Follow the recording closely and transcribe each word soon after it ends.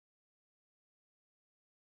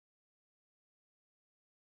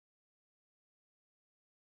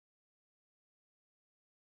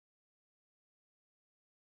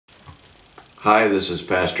Hi, this is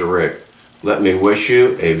Pastor Rick. Let me wish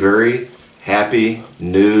you a very happy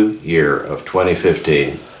new year of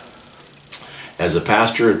 2015. As a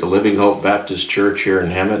pastor at the Living Hope Baptist Church here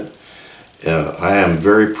in Hemet, I am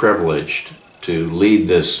very privileged to lead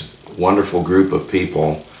this wonderful group of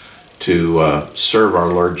people to serve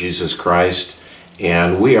our Lord Jesus Christ,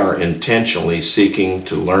 and we are intentionally seeking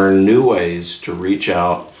to learn new ways to reach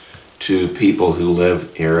out to people who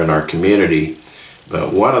live here in our community.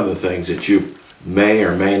 But one of the things that you may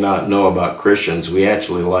or may not know about Christians, we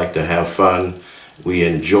actually like to have fun. We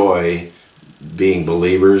enjoy being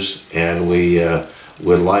believers, and we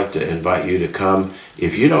would like to invite you to come.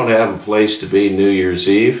 If you don't have a place to be New Year's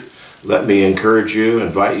Eve, let me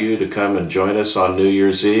invite you to come and join us on New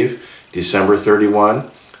Year's Eve, December 31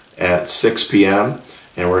 at 6 p.m.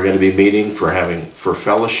 And we're going to be meeting for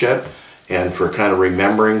fellowship and for kind of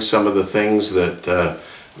remembering some of the things that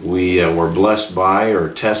we were blessed by or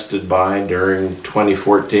tested by during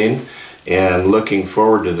 2014, and looking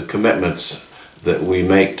forward to the commitments that we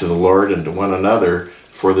make to the Lord and to one another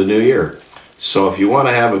for the new year. So if you want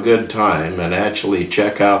to have a good time and actually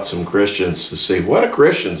check out some Christians to see what do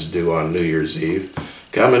Christians do on New Year's Eve,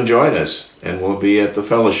 come and join us, and we'll be at the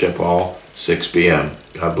Fellowship Hall 6 p.m.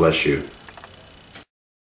 God bless you.